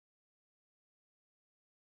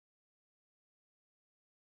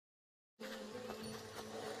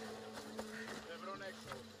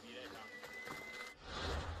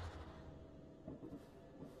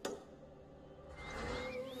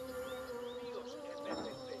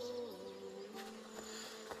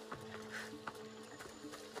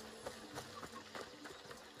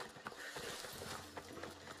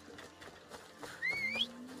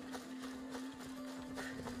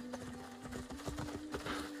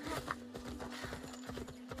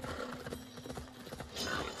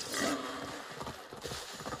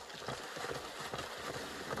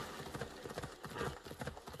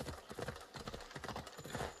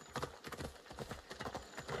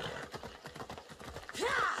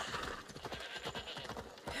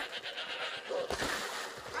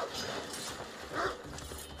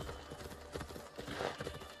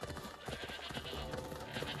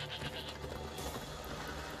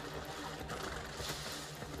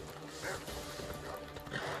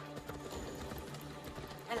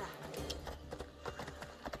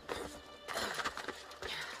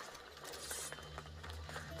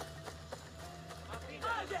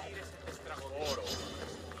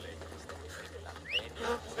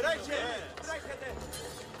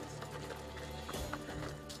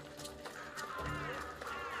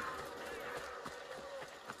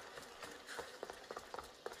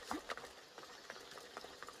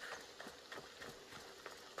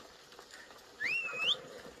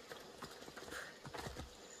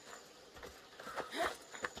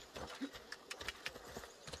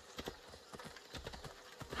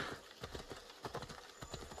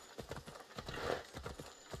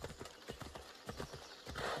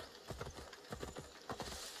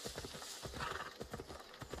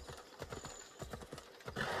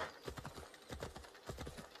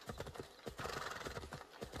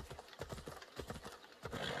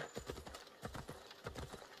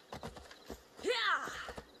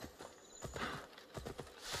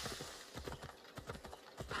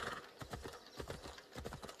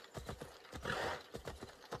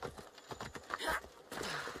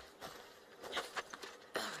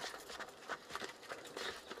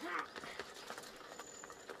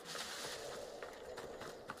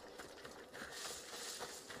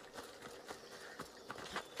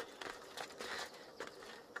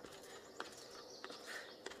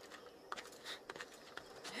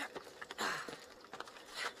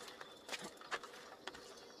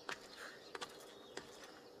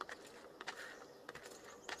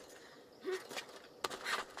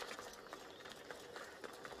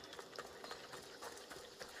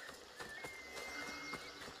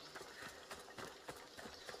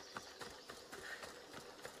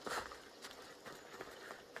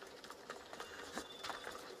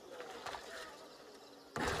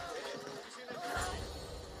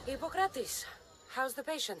Hippocrates, how's the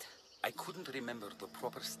patient? I couldn't remember the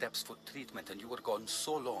proper steps for treatment and you were gone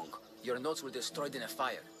so long. Your notes were destroyed in a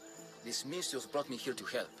fire. This Misios brought me here to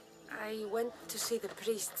help. I went to see the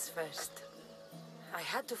priests first. I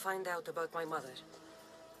had to find out about my mother.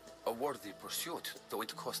 A worthy pursuit, though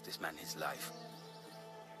it cost this man his life.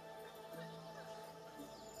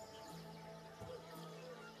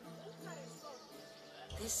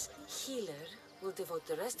 This healer will devote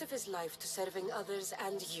the rest of his life to serving others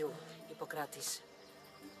and you, Hippocrates.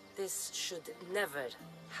 This should never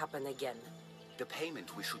happen again. The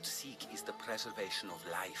payment we should seek is the preservation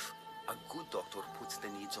of life. A good doctor puts the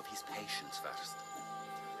needs of his patients first.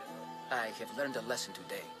 I have learned a lesson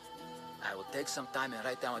today. I will take some time and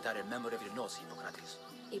write down what I remember of your notes, Hippocrates.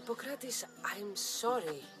 Hippocrates, I'm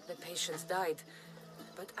sorry the patients died,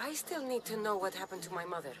 but I still need to know what happened to my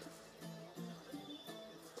mother.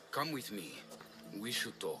 Come with me. We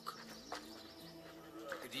should talk.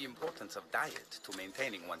 The importance of diet to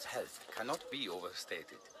maintaining one's health cannot be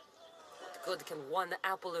overstated. What good can one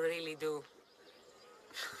apple really do?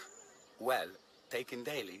 Well, taken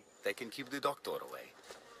daily, they can keep the doctor away.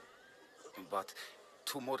 But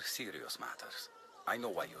to more serious matters. I know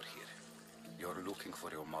why you're here. You're looking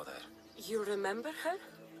for your mother. You remember her?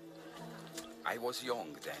 I was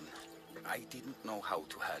young then. I didn't know how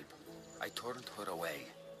to help. I turned her away.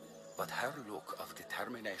 But her look of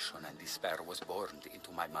determination and despair was burned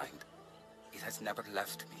into my mind. It has never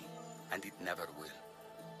left me, and it never will.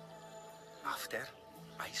 After,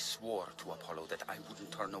 I swore to Apollo that I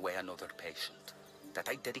wouldn't turn away another patient, that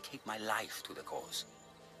I'd dedicate my life to the cause.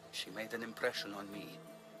 She made an impression on me.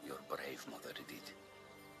 Your brave mother did.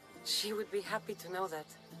 She would be happy to know that.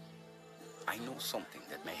 I know something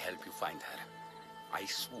that may help you find her. I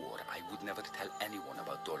swore I would never tell anyone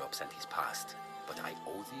about Dolops and his past. But I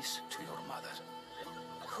owe this to your mother.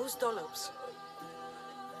 Who's Dolops?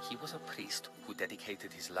 He was a priest who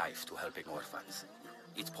dedicated his life to helping orphans.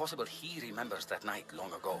 It's possible he remembers that night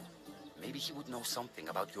long ago. Maybe he would know something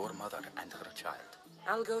about your mother and her child.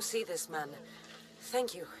 I'll go see this man.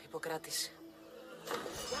 Thank you, Hippocrates.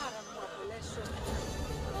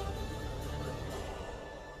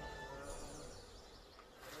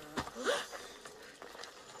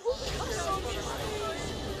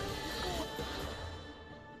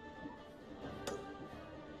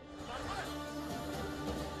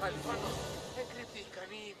 Αλφάνο,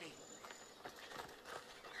 εκρυπτήκαν οι ήμοι.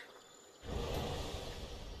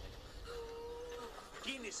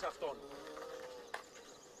 Κίνησε αυτόν.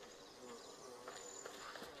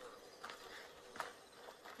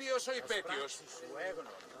 Ποιος ο υπέτειος?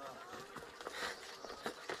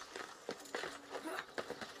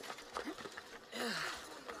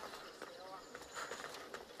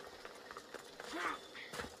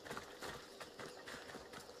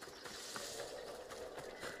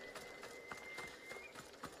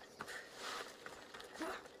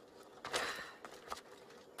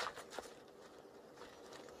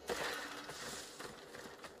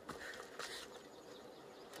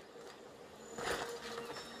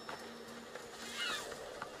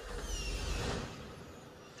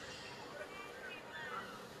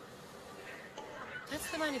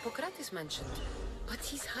 the man Hippocrates mentioned, but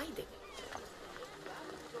he's hiding.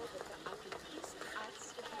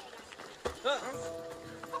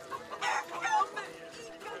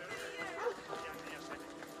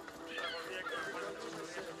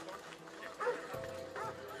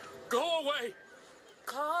 Go away!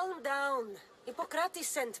 Calm down. Hippocrates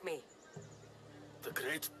sent me. The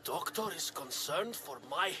great doctor is concerned for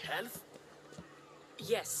my health?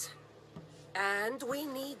 Yes. And we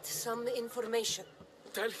need some information.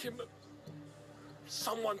 Tell him...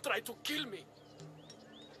 someone tried to kill me.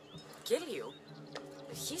 Kill you?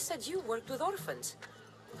 He said you worked with orphans.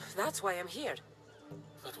 That's why I'm here.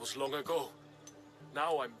 That was long ago.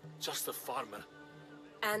 Now I'm just a farmer.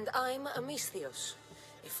 And I'm Amistios.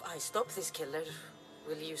 If I stop this killer,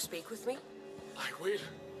 will you speak with me? I will.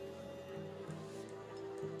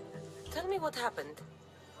 Tell me what happened.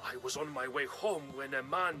 I was on my way home when a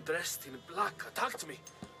man dressed in black attacked me.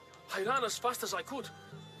 I ran as fast as I could.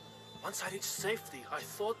 Once I reached safety, I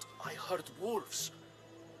thought I heard wolves.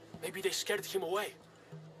 Maybe they scared him away.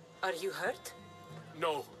 Are you hurt?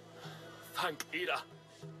 No. Thank Ira.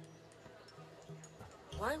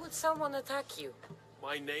 Why would someone attack you?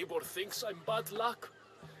 My neighbor thinks I'm bad luck.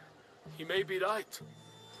 He may be right.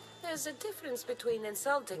 There's a difference between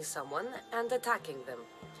insulting someone and attacking them.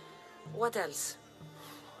 What else?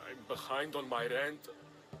 I'm behind on my rent.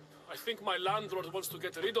 I think my landlord wants to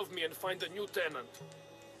get rid of me and find a new tenant.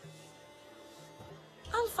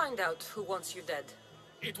 I'll find out who wants you dead.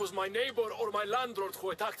 It was my neighbor or my landlord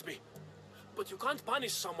who attacked me. But you can't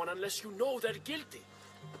punish someone unless you know they're guilty.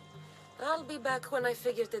 I'll be back when I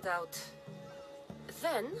figured it out.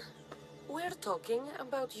 Then, we're talking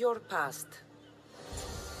about your past.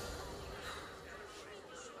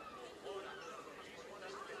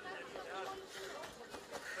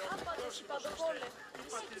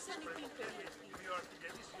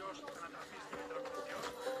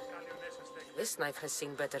 This knife has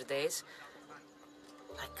seen better days.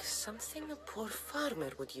 Like something a poor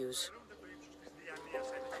farmer would use.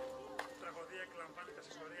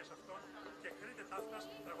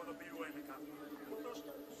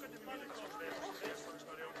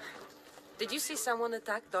 Did you see someone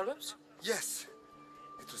attack Dolores? Yes.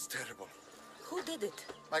 It was terrible. Who did it?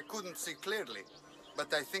 I couldn't see clearly,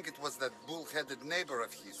 but I think it was that bull-headed neighbor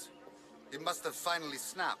of his. He must have finally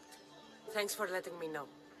snapped. Thanks for letting me know.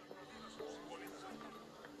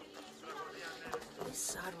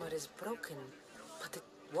 This armor is broken, but it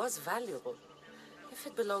was valuable. If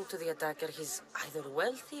it belonged to the attacker, he's either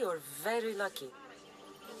wealthy or very lucky.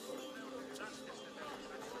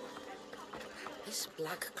 This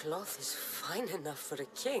black cloth is fine enough for a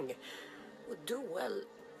king. Would do well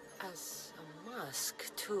as a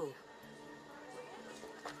mask, too.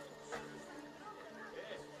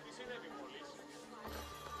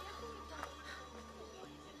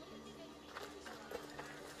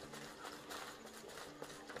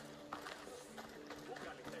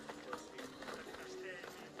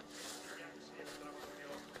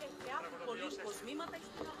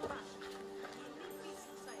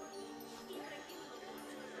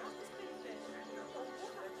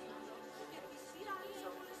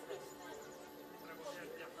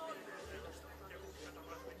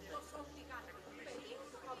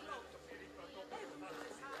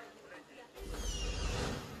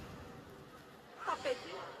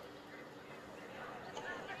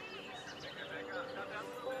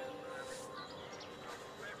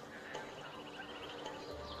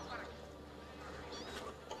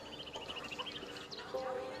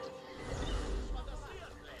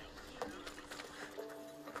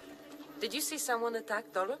 Did you see someone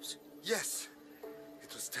attack Dolores? Yes.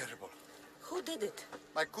 It was terrible. Who did it?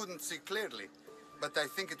 I couldn't see clearly, but I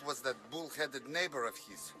think it was that bull-headed neighbor of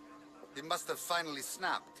his. He must have finally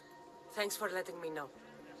snapped. Thanks for letting me know.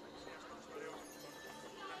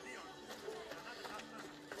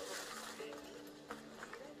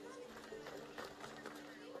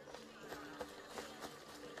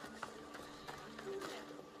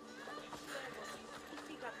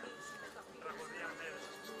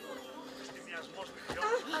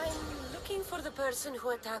 I'm looking for the person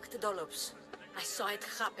who attacked Dolores. I saw it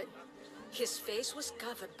happen. His face was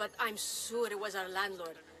covered, but I'm sure it was our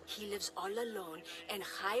landlord. He lives all alone and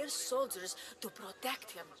hires soldiers to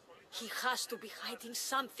protect him. He has to be hiding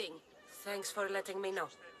something. Thanks for letting me know.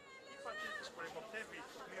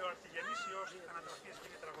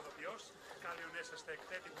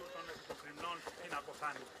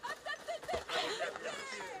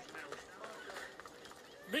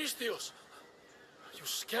 Mistios! You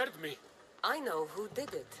scared me. I know who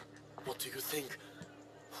did it. What do you think?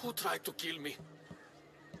 Who tried to kill me?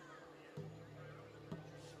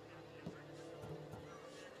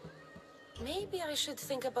 Maybe I should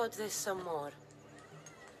think about this some more.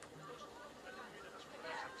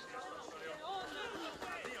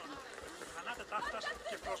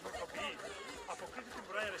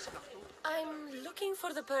 I'm looking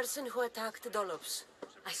for the person who attacked Dollops.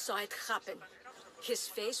 I saw it happen. His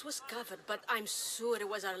face was covered, but I'm sure it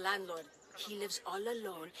was our landlord. He lives all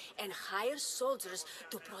alone and hires soldiers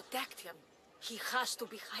to protect him. He has to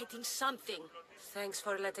be hiding something. Thanks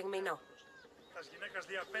for letting me know. Τας γυναίκας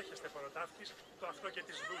διαπέχεστε ποροτάφτης, το αυτό και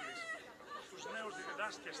της δούλης. Τους νέους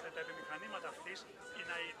διδάσκεστε τα επιμηχανήματα αυτής, ή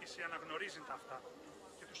να ητησι αναγνωρίζουν τα αυτά.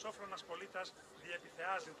 Και τους όφρονας πολίτας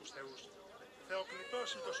διεπιθεάζουν τους θεούς. Θεοκλητός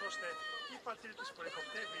ούτως ώστε η πατήρ της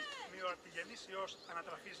προϋποπτεύει μη ο αρτηγενής Υιός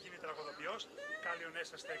ανατραφής γίνει τραγωδοποιός, κάλιον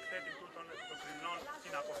έσαστε εκθέτην τούτων των κρυμνών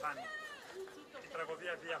την αποθάνει. Η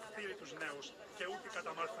τραγωδία διαφθείρει τους νέους και ούτε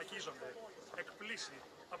καταμαλφακίζονται. Εκπλήσει,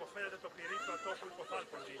 αποφέρεται το πυρί του ατόπου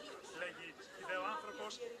υποθάλποντι. Λέγει, ιδέ ο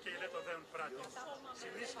άνθρωπος και ιδέ το δέον πράτη.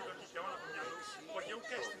 Συνίσχυ των κηκαιώνα του μυαλού, ο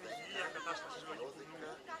γεουκέ στην υγιεία κατάσταση λογικού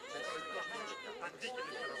νου. Ο λογικός νους αντίκει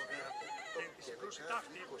την τραγωδία. Και εν τη συγκρούση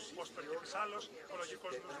ταύτη, ως περκεπής άλλος, ο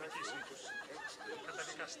λογικός νους νικήσει.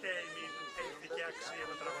 Καταδικαστέη μη ηθική αξία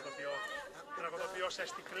το τραγωδοποιό. Τραγωδοποιός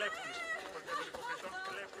έστι κλέπτης, porque των υποκριτών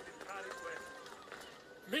κλέπτει την χάρη που έχει.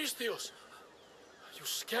 Misthios! You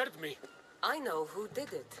scared me. I know who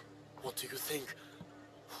did it. What do you think?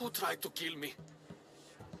 Who tried to kill me?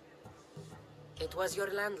 It was your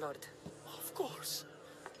landlord. Of course.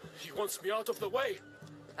 He wants me out of the way.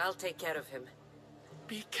 I'll take care of him.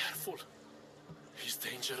 Be careful. He's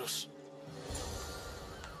dangerous.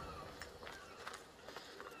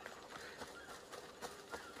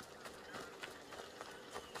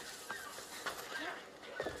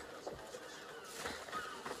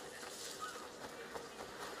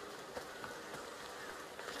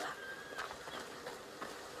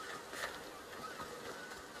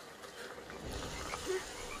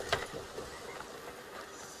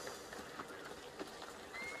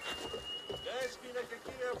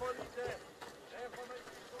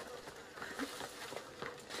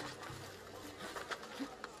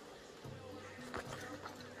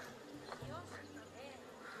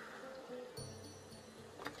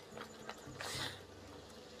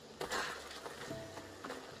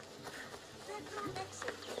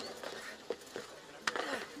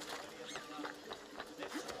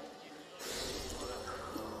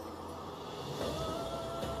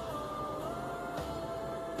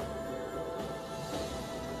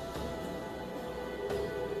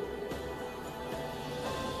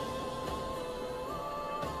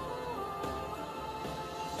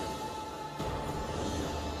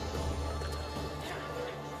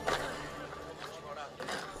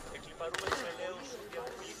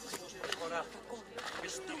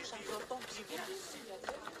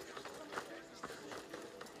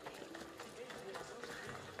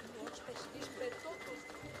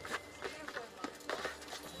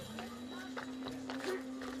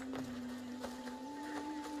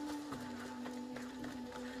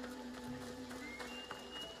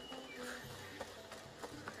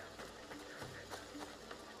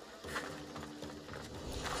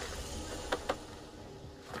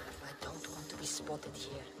 Spotted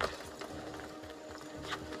here.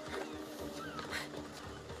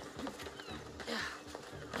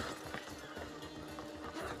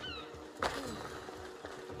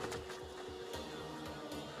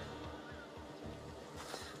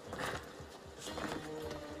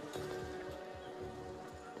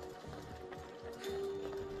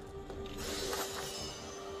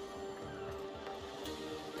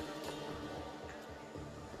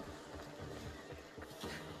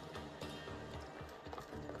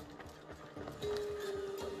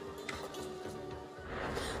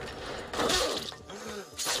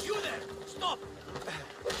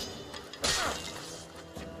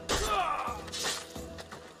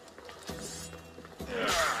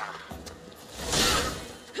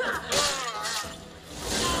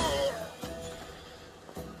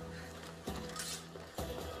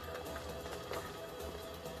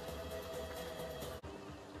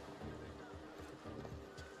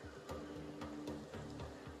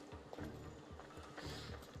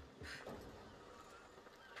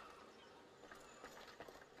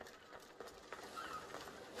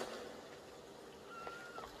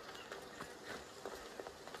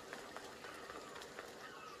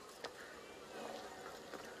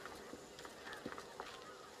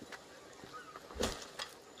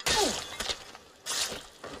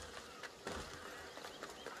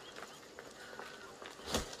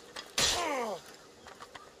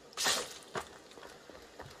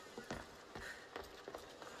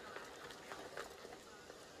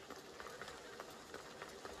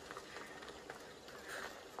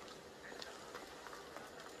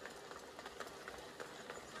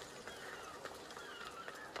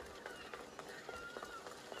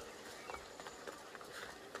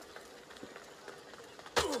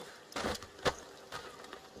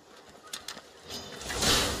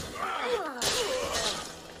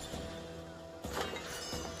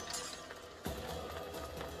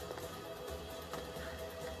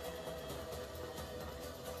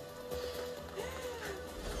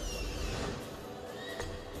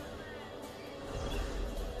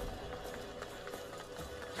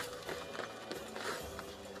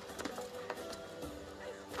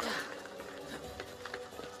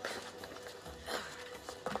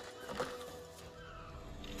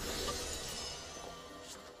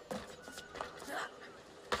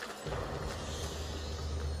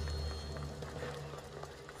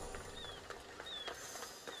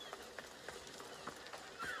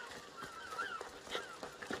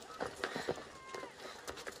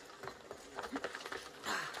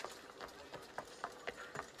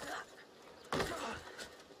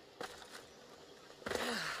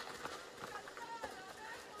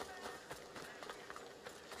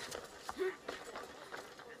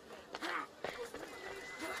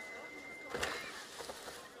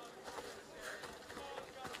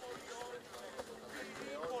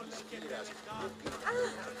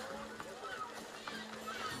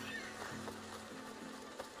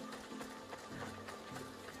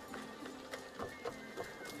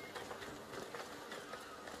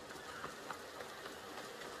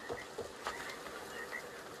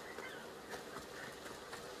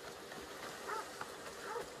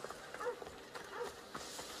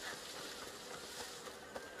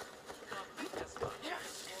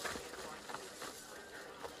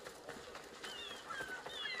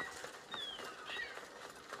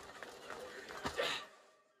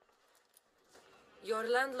 Your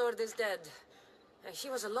landlord is dead. He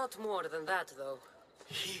was a lot more than that, though.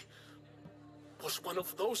 He was one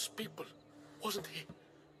of those people, wasn't he?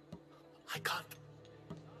 I can't.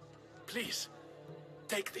 Please,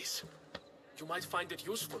 take this. You might find it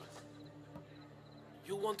useful.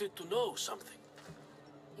 You wanted to know something.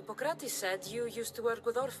 Hippocrates said you used to work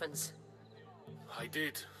with orphans. I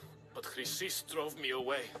did, but Chrysis drove me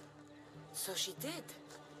away. So she did.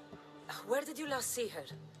 Where did you last see her?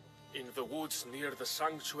 In the woods near the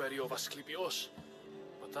sanctuary of Asclepios.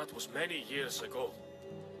 But that was many years ago.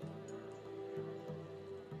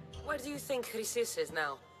 Where do you think Chrysis is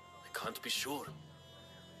now? I can't be sure.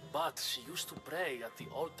 But she used to pray at the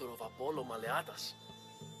altar of Apollo Maleatas.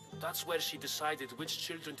 That's where she decided which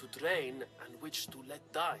children to train and which to let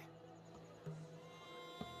die.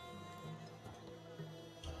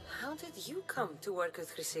 How did you come to work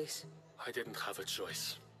with Chrysis? I didn't have a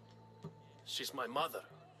choice. She's my mother.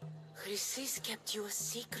 Chrysis kept you a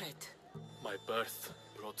secret. My birth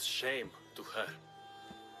brought shame to her.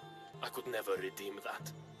 I could never redeem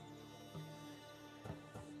that.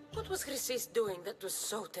 What was Chrysis doing that was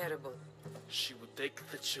so terrible? She would take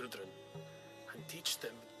the children and teach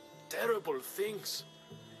them terrible things.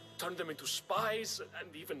 Turn them into spies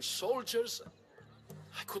and even soldiers.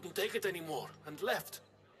 I couldn't take it anymore and left.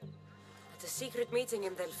 At a secret meeting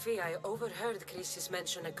in Delphi, I overheard Chrysis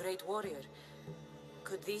mention a great warrior.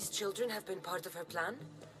 Could these children have been part of her plan?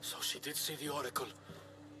 So she did see the oracle.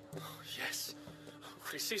 Yes.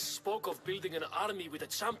 Chrysis spoke of building an army with a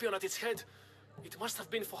champion at its head. It must have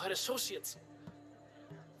been for her associates.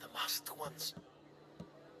 The masked ones.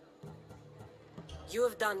 You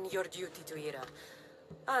have done your duty to Ira.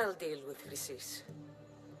 I'll deal with Chrysis.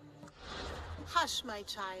 Hush, my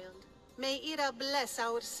child. May Ira bless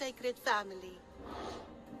our sacred family.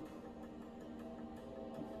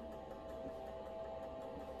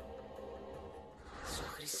 So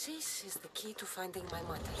Chrysis is the key to finding my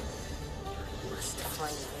mother. I must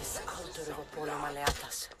find this altar of Apollo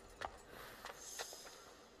Maleatas.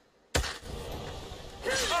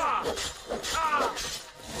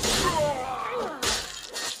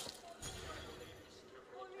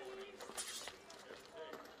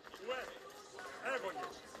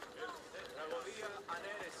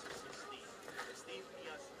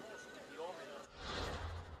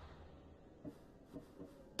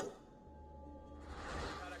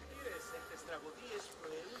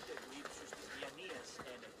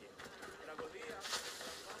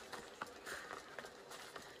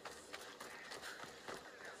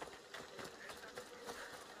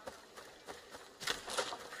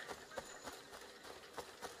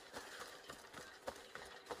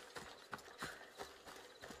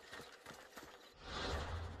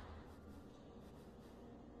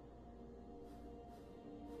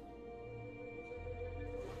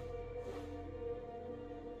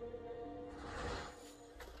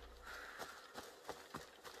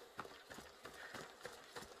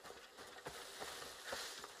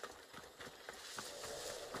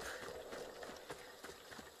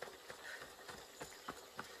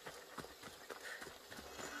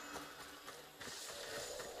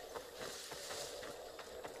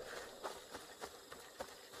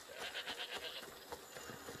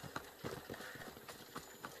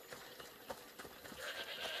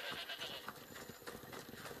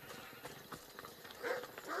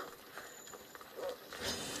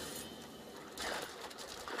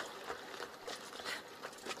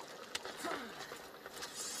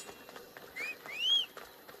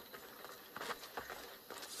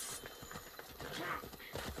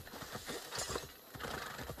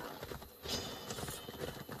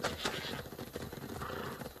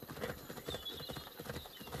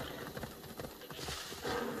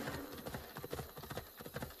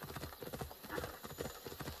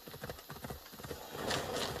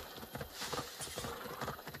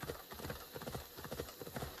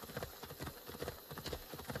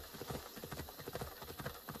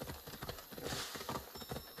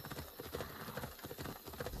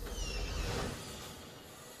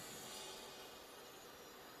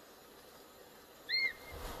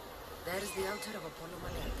 There's the altar of Apollo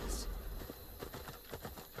Maleatas.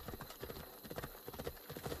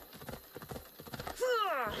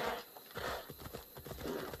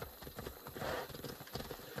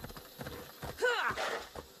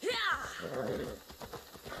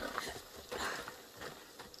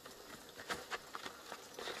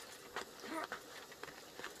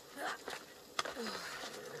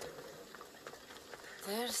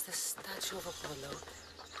 There's the statue of Apollo,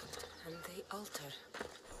 and the altar.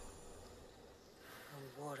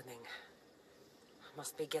 A warning.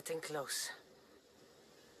 Must be getting close.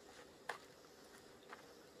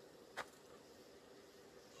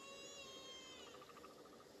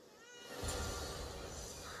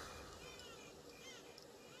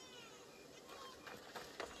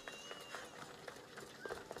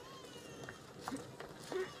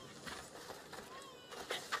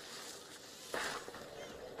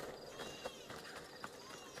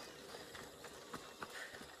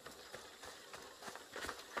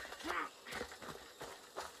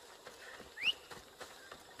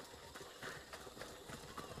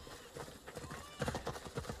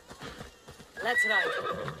 Let's ride.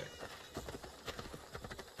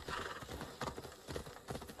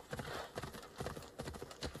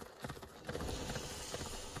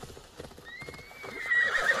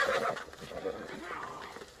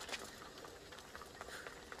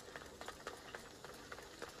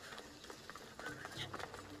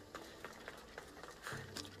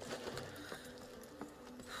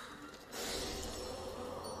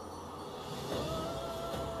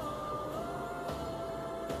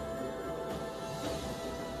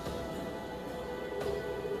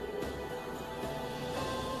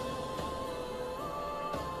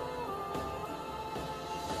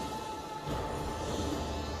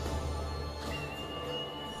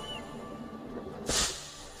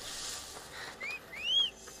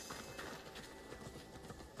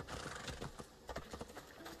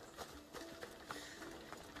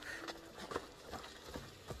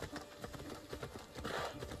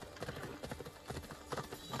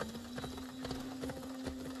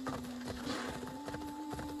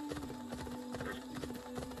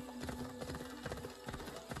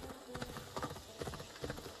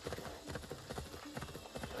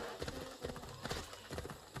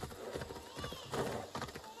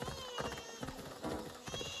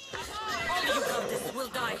 We'll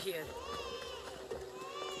die here.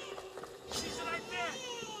 She's right there!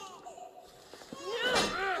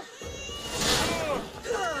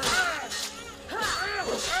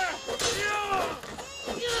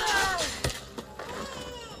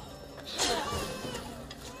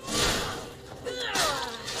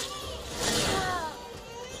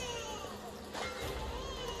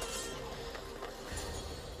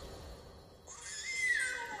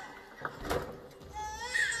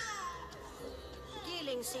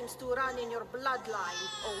 Seems to run in your bloodline,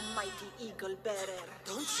 oh mighty eagle bearer.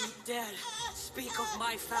 Don't you dare speak of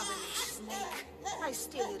my family, Snake. I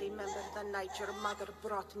still remember the night your mother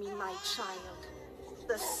brought me my child.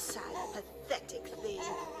 The sad, pathetic thing,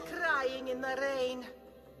 crying in the rain.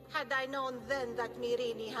 Had I known then that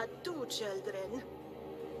Myrini had 2 children.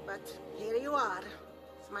 But here you are.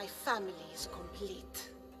 My family is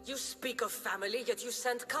complete. You speak of family, yet you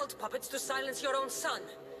sent cult puppets to silence your own son.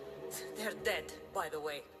 They're dead, by the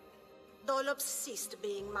way. Dolops ceased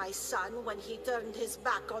being my son when he turned his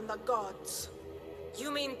back on the gods. You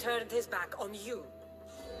mean turned his back on you?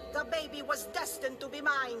 The baby was destined to be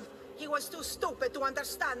mine. He was too stupid to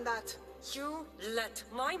understand that. You let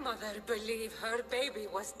my mother believe her baby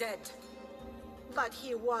was dead. But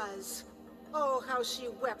he was. Oh, how she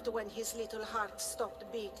wept when his little heart stopped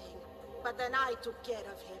beating. But then I took care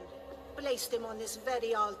of him, placed him on this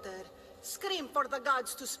very altar, screamed for the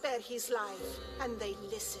gods to spare his life, and they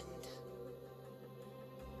listened.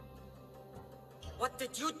 What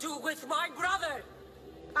did you do with my brother?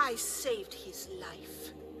 I saved his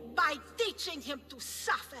life by teaching him to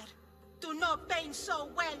suffer, to know pain so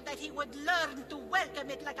well that he would learn to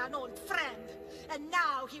welcome it like an old friend. And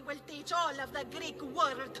now he will teach all of the Greek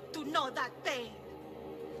world to know that pain.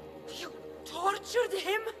 You tortured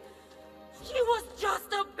him? He was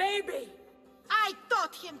just a baby! I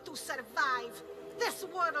taught him to survive. This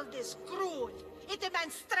world is cruel. It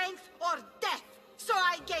demands strength or death. So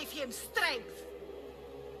I gave him strength.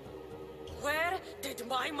 Where did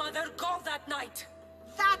my mother go that night?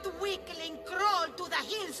 That weakling crawled to the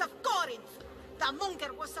hills of Corinth. The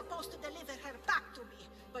Munger was supposed to deliver her back to me,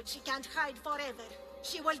 but she can't hide forever.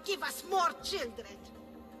 She will give us more children.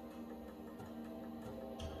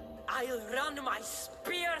 I'll run my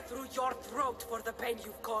spear through your throat for the pain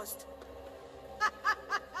you've caused.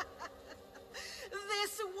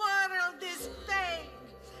 This world is pain.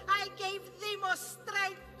 I gave Demos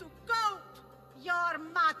strength to cope. Your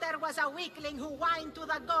mother was a weakling who whined to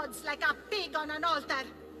the gods like a pig on an altar.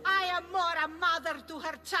 I am more a mother to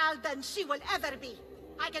her child than she will ever be.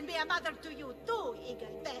 I can be a mother to you too,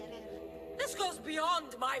 Eagle Bearer. This goes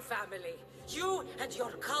beyond my family. You and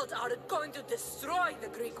your cult are going to destroy the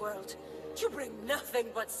Greek world. You bring nothing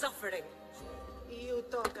but suffering. You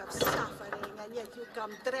talk of suffering, and yet you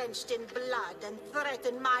come drenched in blood and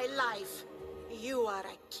threaten my life. You are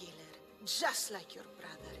a killer, just like your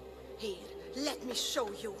brother. Here, let me show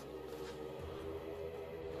you.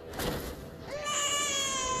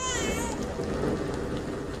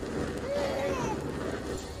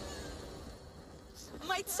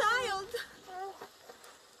 My child!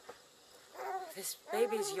 This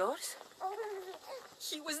baby is yours?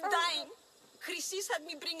 He was dying. Chrysis had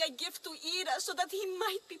me bring a gift to Ira so that he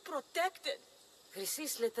might be protected.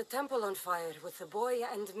 Chrysis lit the temple on fire with the boy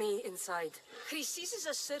and me inside. Chrysis is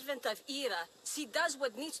a servant of Ira. She does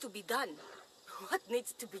what needs to be done. What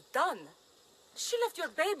needs to be done? She left your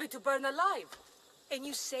baby to burn alive. And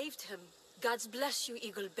you saved him. God's bless you,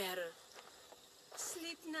 Eagle Bearer.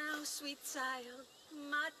 Sleep now, sweet child.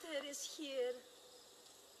 Mater is here.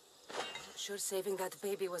 I'm sure saving that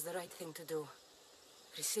baby was the right thing to do.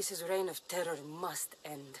 Chrysis' reign of terror must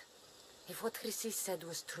end. If what Chrysis said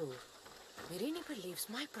was true, Myrrine believes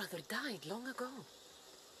my brother died long ago.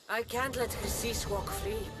 I can't let Chrysis walk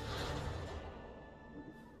free.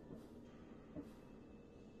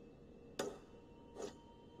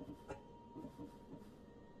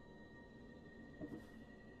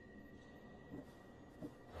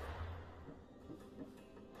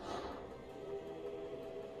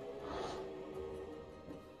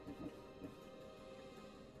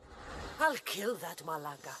 I'll kill that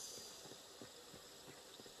Malaka.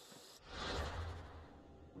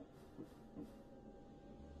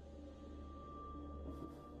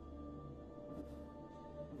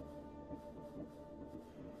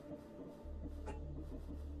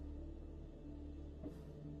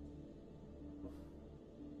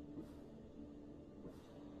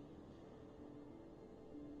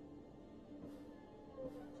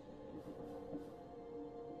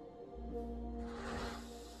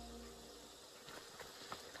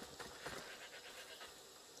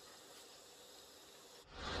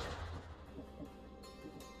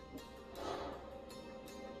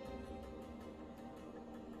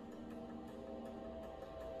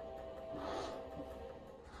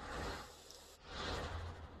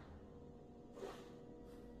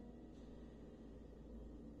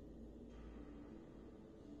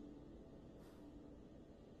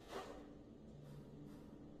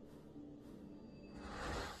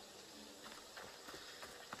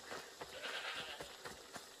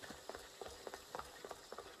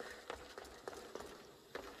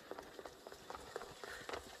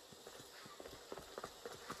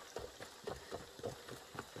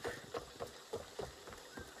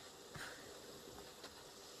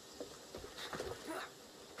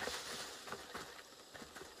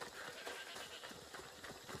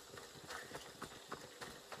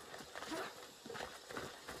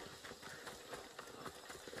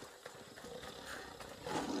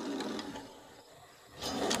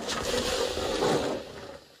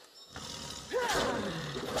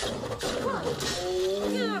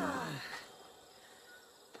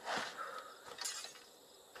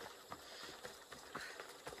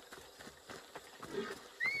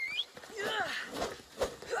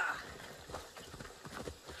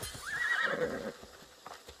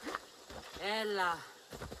 Ella.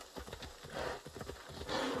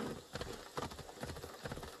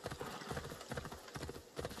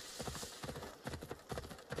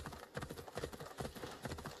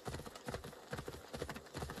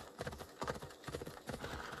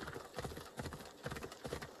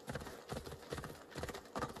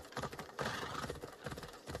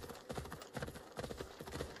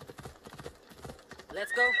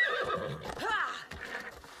 Let's go. Ha!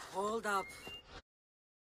 Hold up.